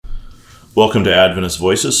Welcome to Adventist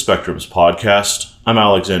Voices, Spectrum's podcast. I'm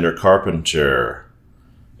Alexander Carpenter,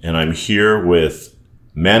 and I'm here with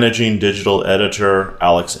Managing Digital Editor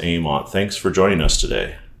Alex Amont. Thanks for joining us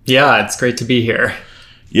today. Yeah, it's great to be here.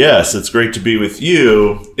 Yes, it's great to be with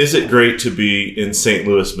you. Is it great to be in St.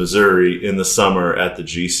 Louis, Missouri in the summer at the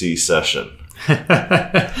GC session?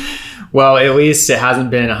 Well, at least it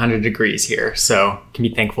hasn't been 100 degrees here, so can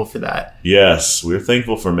be thankful for that. Yes, we're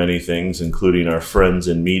thankful for many things, including our friends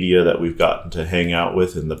in media that we've gotten to hang out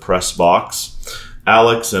with in the press box.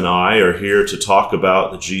 Alex and I are here to talk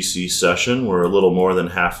about the GC session. We're a little more than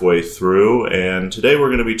halfway through, and today we're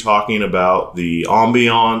going to be talking about the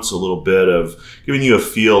ambiance, a little bit of giving you a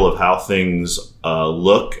feel of how things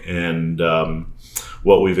look and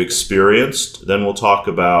what we've experienced. Then we'll talk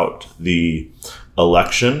about the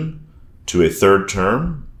election to a third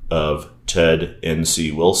term of Ted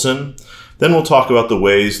N.C. Wilson. Then we'll talk about the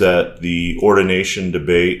ways that the ordination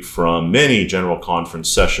debate from many General Conference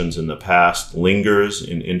sessions in the past lingers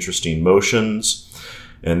in interesting motions.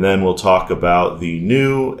 And then we'll talk about the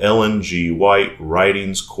new Ellen G. White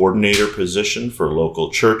Writings Coordinator position for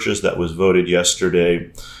local churches that was voted yesterday.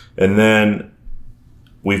 And then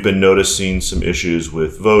we've been noticing some issues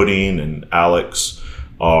with voting, and Alex,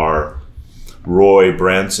 our Roy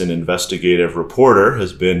Branson investigative reporter,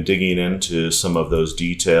 has been digging into some of those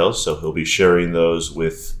details, so he'll be sharing those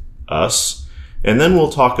with us. And then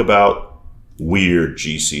we'll talk about weird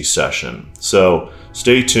GC session. So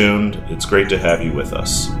stay tuned. It's great to have you with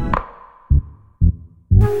us.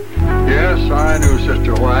 Yes, I knew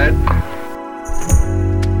Sister White.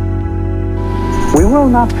 We will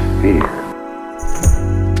not fear.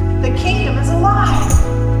 The kingdom is alive.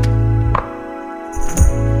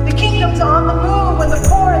 The kingdom's on the move with the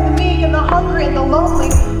poor and the meek and the hungry and the lonely.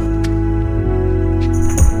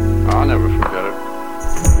 I'll never forget it.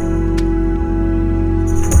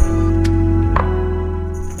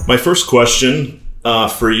 My first question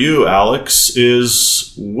for you, Alex,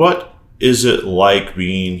 is what is it like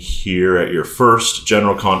being here at your first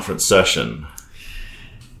General Conference session?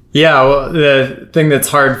 Yeah, well, the thing that's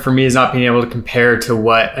hard for me is not being able to compare to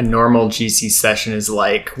what a normal GC session is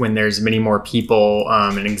like when there's many more people,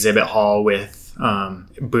 an exhibit hall with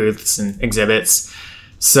booths and exhibits.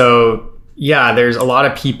 So yeah, there's a lot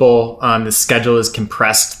of people. The schedule is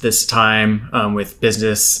compressed this time with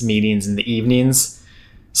business meetings in the evenings.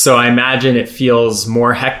 So I imagine it feels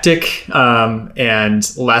more hectic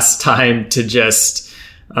and less time to just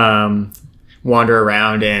wander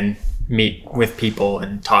around and meet with people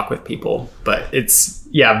and talk with people. But it's,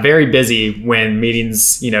 very busy when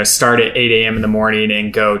meetings, start at 8 a.m. in the morning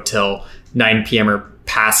and go till 9 p.m. or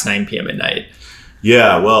past 9 p.m. at night.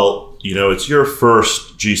 Yeah, well, it's your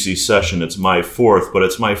first GC session. It's my fourth, but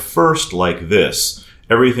it's my first like this.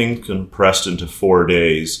 Everything compressed into 4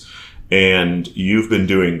 days. And you've been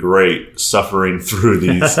doing great suffering through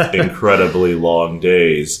these incredibly long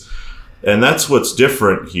days. And that's what's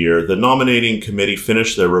different here. The nominating committee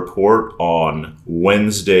finished their report on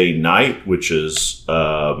Wednesday night, which is,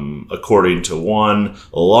 according to one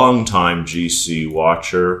longtime GC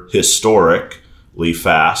watcher, historically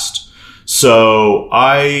fast. So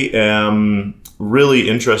I am really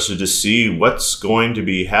interested to see what's going to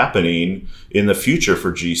be happening in the future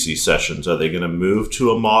for GC sessions. Are they going to move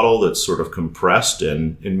to a model that's sort of compressed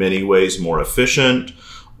and in many ways more efficient?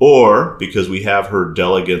 Or, because we have heard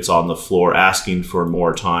delegates on the floor asking for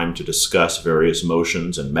more time to discuss various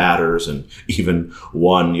motions and matters, and even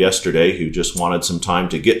one yesterday who just wanted some time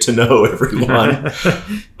to get to know everyone,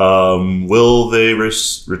 will they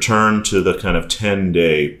return to the kind of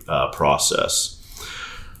 10-day process?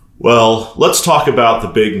 Well, let's talk about the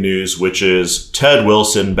big news, which is Ted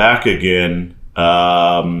Wilson back again.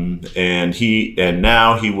 And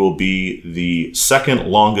now he will be the second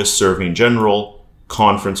longest serving General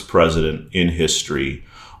Conference president in history,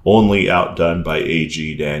 only outdone by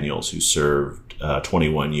A.G. Daniels, who served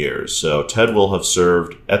 21 years. So Ted will have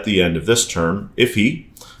served at the end of this term, if he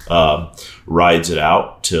rides it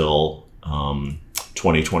out till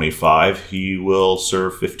 2025, he will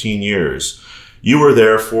serve 15 years. You were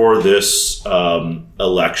there for this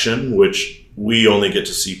election, which we only get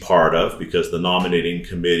to see part of because the nominating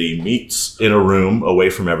committee meets in a room away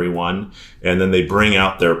from everyone, and then they bring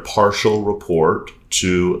out their partial report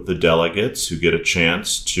to the delegates who get a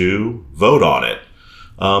chance to vote on it.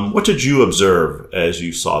 What did you observe as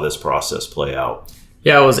you saw this process play out?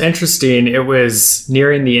 Yeah, it was interesting. It was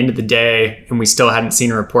nearing the end of the day, and we still hadn't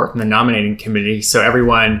seen a report from the nominating committee. So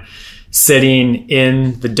everyone sitting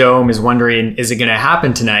in the dome is wondering, is it going to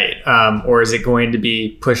happen tonight? Or is it going to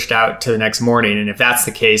be pushed out to the next morning? And if that's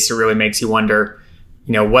the case, it really makes you wonder,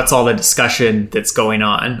 what's all the discussion that's going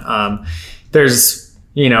on. There's,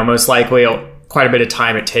 most likely quite a bit of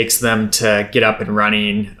time it takes them to get up and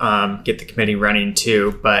running, get the committee running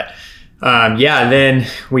too. But then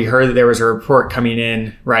we heard that there was a report coming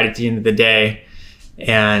in right at the end of the day,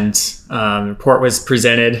 and the report was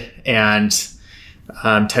presented, and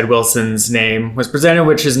Ted Wilson's name was presented,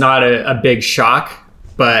 which is not a big shock.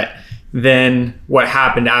 But then what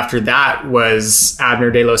happened after that was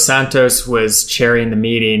Abner de los Santos was chairing the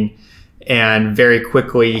meeting, and very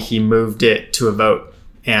quickly he moved it to a vote.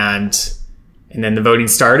 And then the voting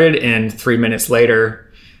started, and 3 minutes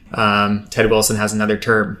later, Ted Wilson has another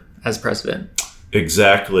term as president.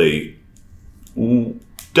 Exactly.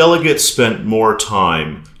 Delegates spent more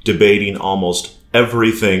time debating almost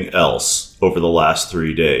everything else over the last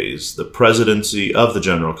 3 days. The presidency of the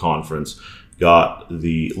General Conference got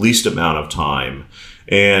the least amount of time.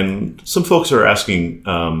 And some folks are asking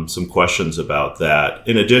some questions about that.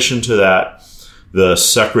 In addition to that, the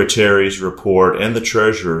secretary's report and the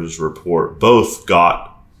treasurer's report both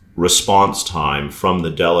got response time from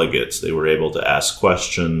the delegates. They were able to ask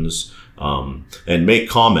questions and make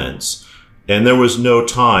comments. And there was no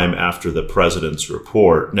time after the president's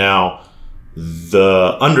report. Now,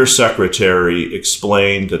 the undersecretary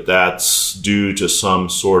explained that that's due to some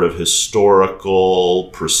sort of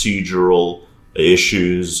historical, procedural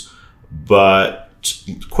issues, but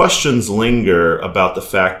questions linger about the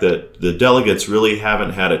fact that the delegates really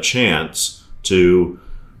haven't had a chance to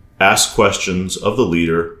ask questions of the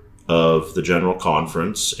leader of the General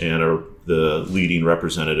Conference and the leading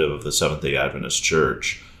representative of the Seventh-day Adventist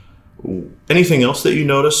Church. Anything else that you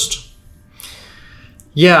noticed?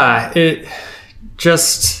 Yeah, it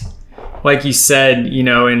just, like you said,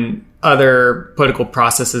 in other political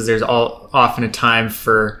processes, there's often a time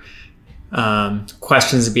for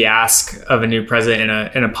questions to be asked of a new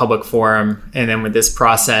president in a public forum. And then with this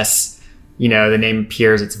process, the name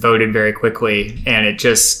appears, it's voted very quickly. And it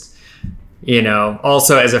just,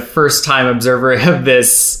 also as a first time observer of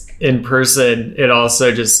this in person, it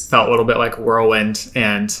also just felt a little bit like a whirlwind.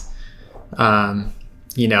 And,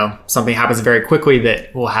 something happens very quickly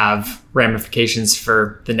that will have ramifications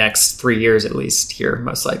for the next 3 years, at least here,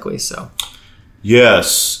 most likely. So,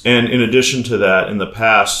 yes. And in addition to that, in the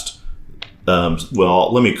past,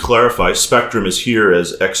 let me clarify. Spectrum is here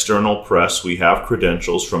as external press. We have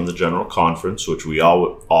credentials from the General Conference, which we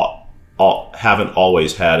haven't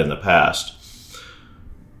always had in the past.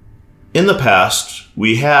 In the past,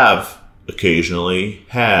 we have occasionally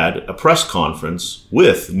had a press conference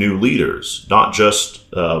with new leaders, not just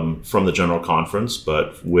from the General Conference,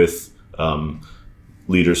 but with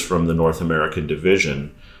leaders from the North American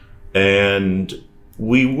Division. And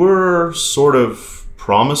we were sort of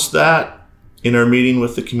promised that in our meeting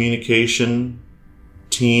with the communication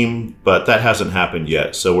team, but that hasn't happened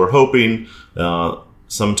yet. So we're hoping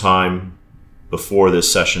sometime before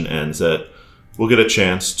this session ends that we'll get a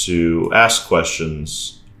chance to ask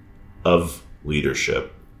questions of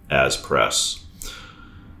leadership as press.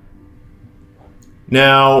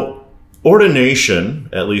 Now, ordination,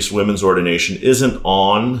 at least women's ordination, isn't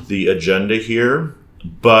on the agenda here,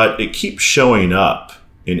 but it keeps showing up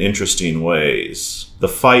in interesting ways. The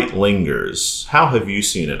fight lingers. How have you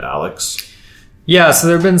seen it, Alex? Yeah, so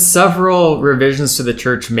there have been several revisions to the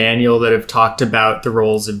church manual that have talked about the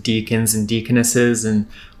roles of deacons and deaconesses, and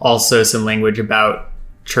also some language about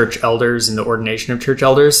church elders and the ordination of church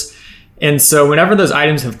elders. And so whenever those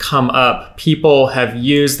items have come up, people have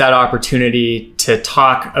used that opportunity to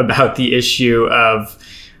talk about the issue of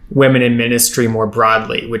women in ministry more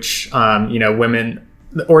broadly, which,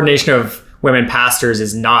 the ordination of women pastors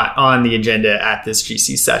is not on the agenda at this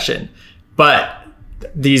GC session. But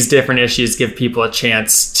these different issues give people a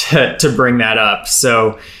chance to bring that up.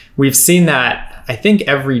 So we've seen that, I think,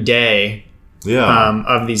 every day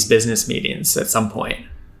of these business meetings at some point.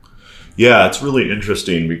 Yeah, it's really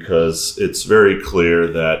interesting because it's very clear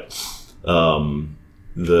that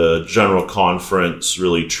the General Conference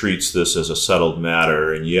really treats this as a settled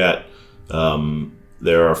matter, and yet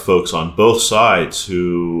there are folks on both sides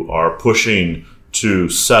who are pushing to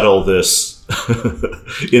settle this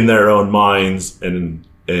in their own minds and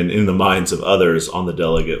in the minds of others on the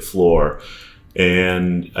delegate floor.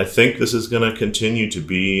 And I think this is going to continue to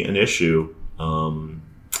be an issue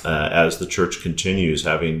as the church continues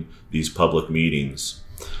having these public meetings.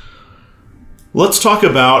 Let's talk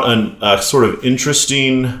about a sort of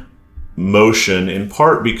interesting motion, in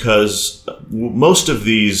part because most of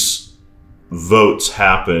these votes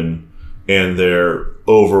happen and they're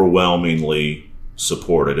overwhelmingly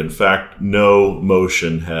supported. In fact, no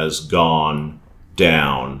motion has gone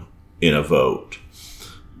down in a vote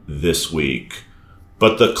this week.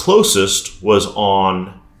 But the closest was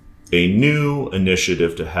on a new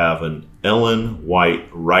initiative to have an Ellen White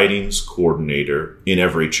writings coordinator in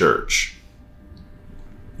every church.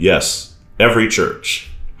 Yes, every church.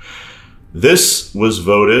 This was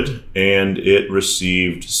voted, and it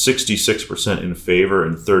received 66% in favor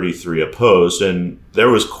and 33% opposed. And there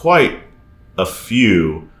was quite a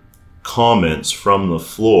few comments from the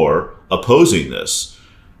floor opposing this.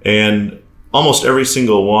 And almost every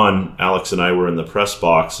single one, Alex and I were in the press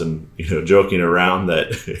box and, joking around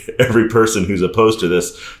that every person who's opposed to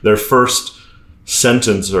this, their first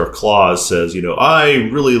sentence or clause says, I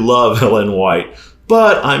really love Ellen White,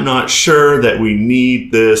 but I'm not sure that we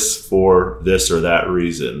need this for this or that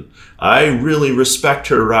reason. I really respect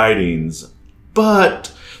her writings,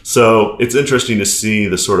 but... So it's interesting to see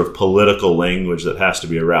the sort of political language that has to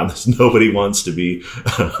be around this. Nobody wants to be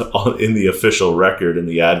in the official record in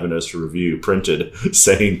the Adventist Review printed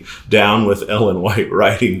saying, down with Ellen White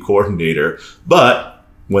writing coordinator. But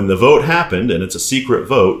when the vote happened, and it's a secret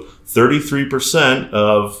vote, 33%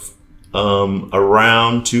 of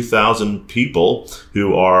around 2,000 people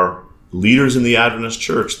who are leaders in the Adventist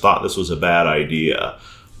church thought this was a bad idea.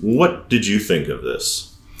 What did you think of this?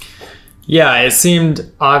 Yeah, it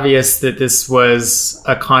seemed obvious that this was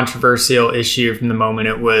a controversial issue from the moment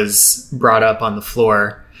it was brought up on the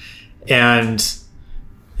floor. And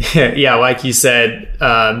yeah, like you said,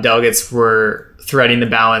 delegates were threading the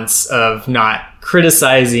balance of not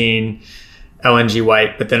criticizing Ellen G.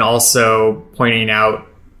 White, but then also pointing out,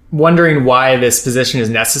 wondering why this position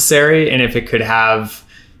is necessary and if it could have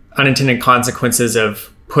unintended consequences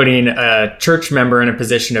of putting a church member in a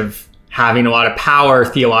position of having a lot of power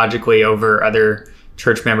theologically over other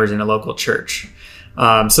church members in a local church.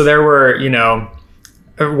 So there were,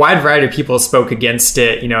 a wide variety of people spoke against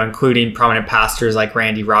it, including prominent pastors like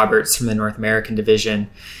Randy Roberts from the North American Division.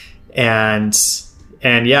 And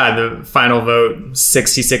yeah, the final vote,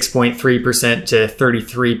 66.3% to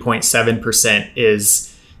 33.7%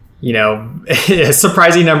 is, a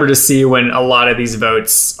surprising number to see when a lot of these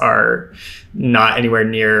votes are not anywhere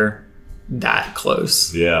near that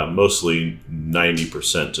close. Yeah, mostly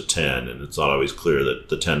 90% to 10, and it's not always clear that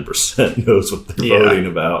the 10% knows what they're voting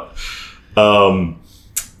about.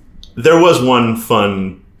 There was one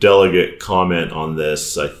fun delegate comment on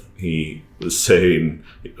this. He was saying,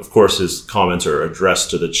 of course, his comments are addressed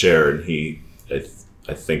to the chair, and he,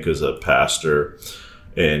 I think, is a pastor,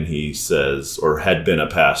 and he says, or had been a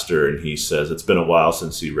pastor, and he says, it's been a while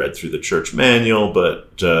since he read through the church manual,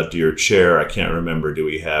 but dear chair, I can't remember, do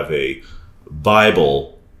we have a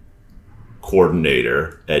Bible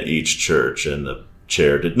coordinator at each church? And the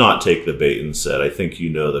chair did not take the bait and said, I think you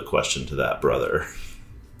know the question to that, brother.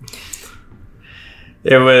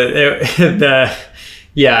 The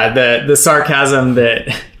sarcasm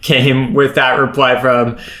that came with that reply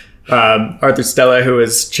from Arthur Stella, who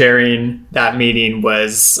was chairing that meeting,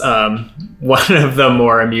 was one of the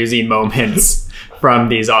more amusing moments from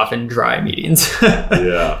these often dry meetings.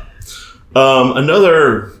 Yeah.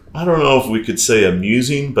 Another, I don't know if we could say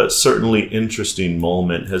amusing, but certainly interesting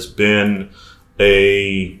moment has been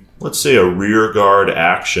let's say a rearguard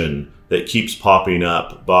action that keeps popping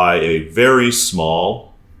up by a very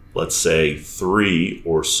small, let's say 3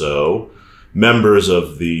 or so members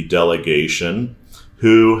of the delegation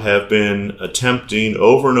who have been attempting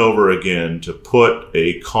over and over again to put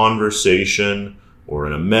a conversation or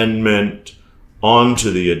an amendment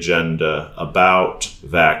onto the agenda about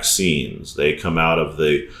vaccines. They come out of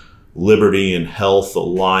the Liberty and Health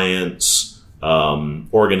Alliance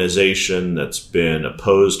organization that's been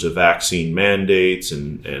opposed to vaccine mandates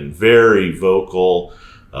and very vocal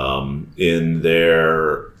in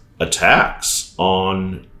their attacks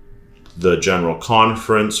on the General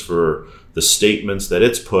Conference for the statements that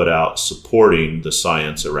it's put out supporting the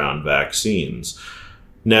science around vaccines.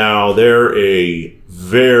 Now, they're a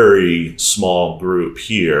very small group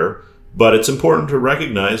here, but it's important to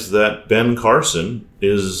recognize that Ben Carson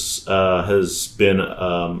has been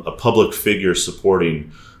a public figure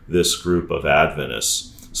supporting this group of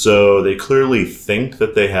Adventists. So they clearly think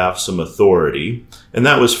that they have some authority, and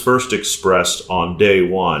that was first expressed on day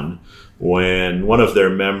one when one of their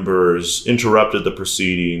members interrupted the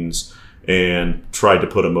proceedings and tried to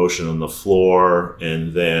put a motion on the floor,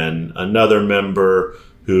 and then another member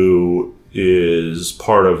who is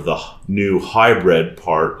part of the new hybrid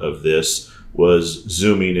part of this was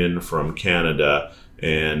zooming in from Canada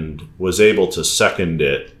and was able to second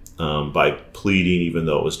it by pleading, even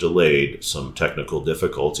though it was delayed, some technical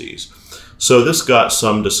difficulties. So this got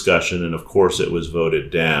some discussion, and of course it was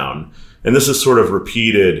voted down. And this is sort of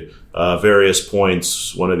repeated various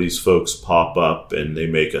points. One of these folks pop up and they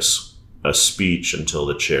make a a speech until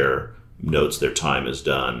the chair notes their time is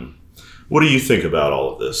done. What do you think about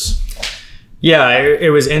all of this? Yeah,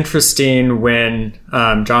 it was interesting when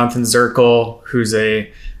Jonathan Zirkle, who's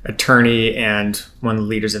a attorney and one of the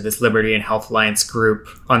leaders of this Liberty and Health Alliance group,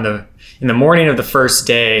 in the morning of the first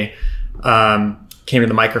day, came to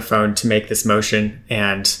the microphone to make this motion,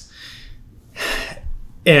 and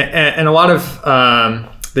a lot of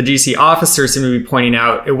the GC officers seem to be pointing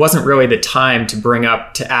out it wasn't really the time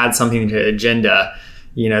to add something to the agenda.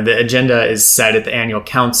 The agenda is set at the annual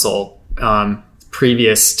council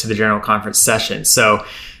previous to the general conference session. So,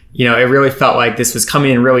 it really felt like this was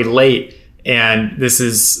coming in really late, and this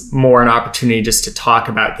is more an opportunity just to talk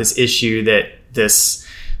about this issue that this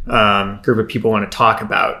group of people want to talk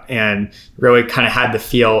about, and really kind of had the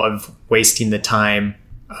feel of wasting the time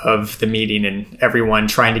of the meeting and everyone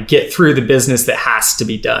trying to get through the business that has to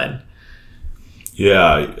be done.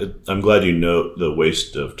 Yeah, I'm glad you note the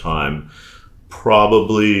waste of time.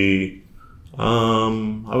 Probably,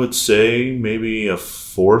 I would say maybe a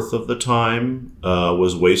fourth of the time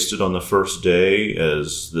was wasted on the first day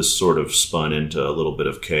as this sort of spun into a little bit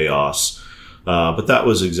of chaos. But that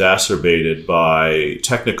was exacerbated by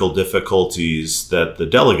technical difficulties that the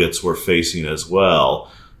delegates were facing as well.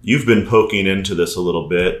 You've been poking into this a little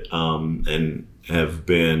bit and have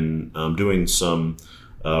been doing some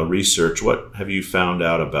research. What have you found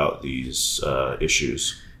out about these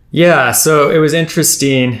issues? Yeah, so it was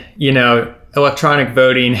interesting. Electronic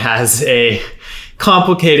voting has a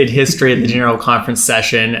complicated history at the General Conference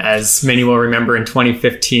session. As many will remember, in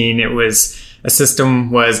 2015, a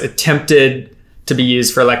system was attempted to be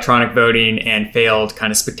used for electronic voting and failed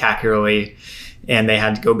kind of spectacularly, and they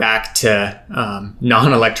had to go back to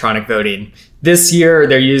non-electronic voting. This year,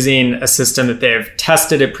 they're using a system that they've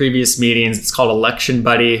tested at previous meetings. It's called Election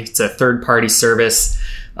Buddy. It's a third-party service.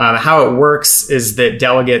 How it works is that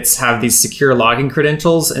delegates have these secure login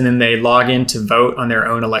credentials, and then they log in to vote on their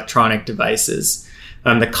own electronic devices.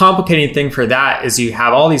 The complicating thing for that is you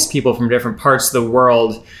have all these people from different parts of the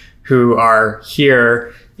world who are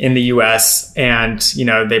here in the US, and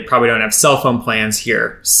they probably don't have cell phone plans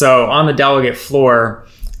here. So on the delegate floor,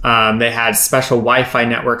 they had special Wi-Fi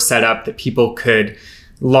networks set up that people could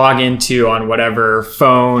log into on whatever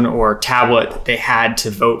phone or tablet that they had to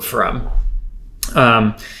vote from.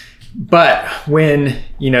 But when,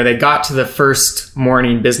 they got to the first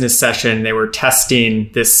morning business session, they were testing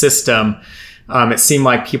this system. It seemed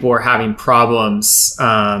like people were having problems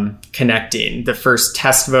connecting. The first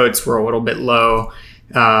test votes were a little bit low.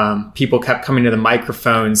 People kept coming to the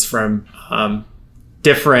microphones from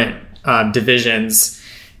different divisions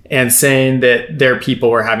and saying that their people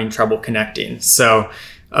were having trouble connecting. So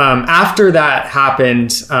after that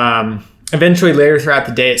happened, eventually later throughout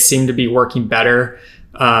the day, it seemed to be working better.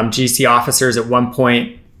 GC officers at one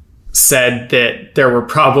point said that there were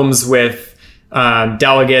problems with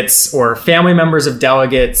delegates or family members of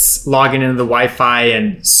delegates logging into the Wi-Fi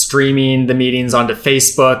and streaming the meetings onto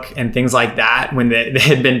Facebook and things like that, when they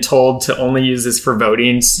had been told to only use this for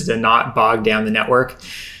voting to not bog down the network.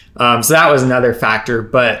 So that was another factor.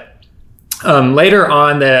 But later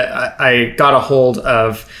on, I got a hold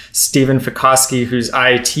of Stephen Fikowski, who's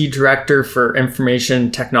IT director for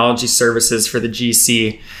Information Technology Services for the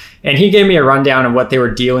GC. And he gave me a rundown of what they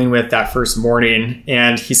were dealing with that first morning.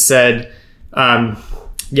 And he said, there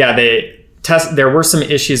were some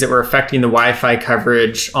issues that were affecting the Wi-Fi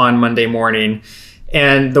coverage on Monday morning.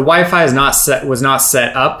 And the Wi-Fi was not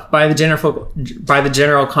set up by the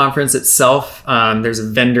general conference itself. There's a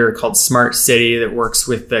vendor called Smart City that works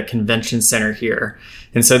with the convention center here.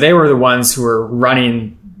 And so they were the ones who were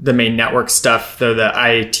running the main network stuff, though the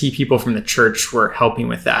IT people from the church were helping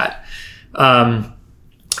with that.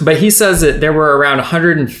 But he says that there were around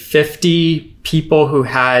 150 people who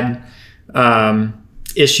had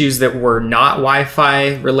issues that were not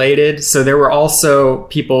Wi-Fi related. So there were also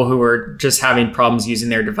people who were just having problems using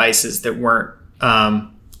their devices that weren't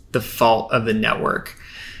the fault of the network.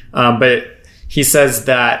 But he says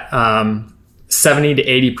that 70 to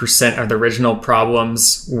 80% of the original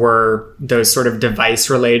problems were those sort of device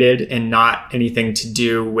related and not anything to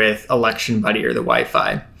do with Election Buddy or the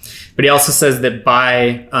Wi-Fi. But he also says that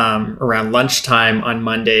by around lunchtime on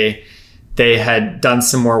Monday, they had done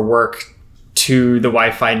some more work to the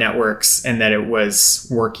Wi-Fi networks and that it was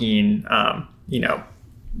working,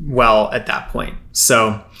 well at that point.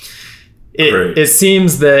 So it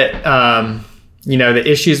seems that, the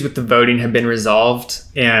issues with the voting have been resolved.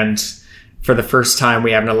 And for the first time,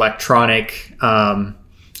 we have an electronic,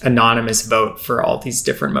 anonymous vote for all these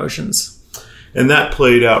different motions. And that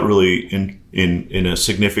played out really in a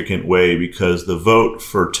significant way, because the vote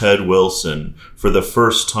for Ted Wilson for the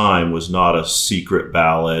first time was not a secret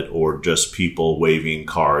ballot or just people waving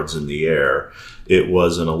cards in the air. It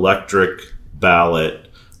was an electric ballot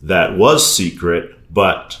that was secret,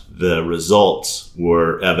 but the results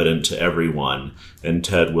were evident to everyone. And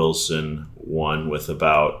Ted Wilson won with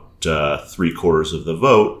about 3/4 of the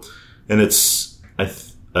vote. And it's,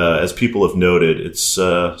 as people have noted, it's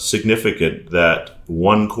significant that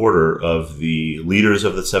 1/4 of the leaders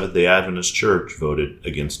of the Seventh-day Adventist Church voted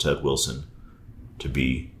against Ted Wilson to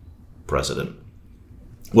be president.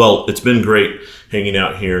 Well, it's been great hanging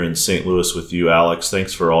out here in St. Louis with you, Alex.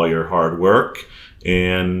 Thanks for all your hard work.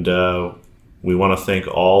 And we want to thank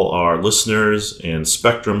all our listeners and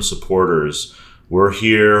Spectrum supporters. We're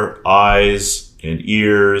here, eyes and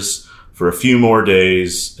ears, for a few more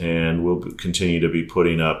days, and we'll continue to be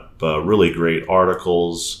putting up really great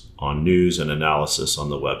articles on news and analysis on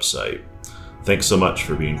the website. Thanks so much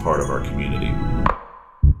for being part of our community.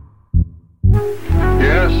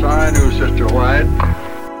 Yes, I knew Sister White.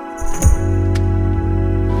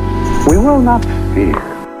 We will not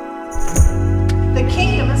fear.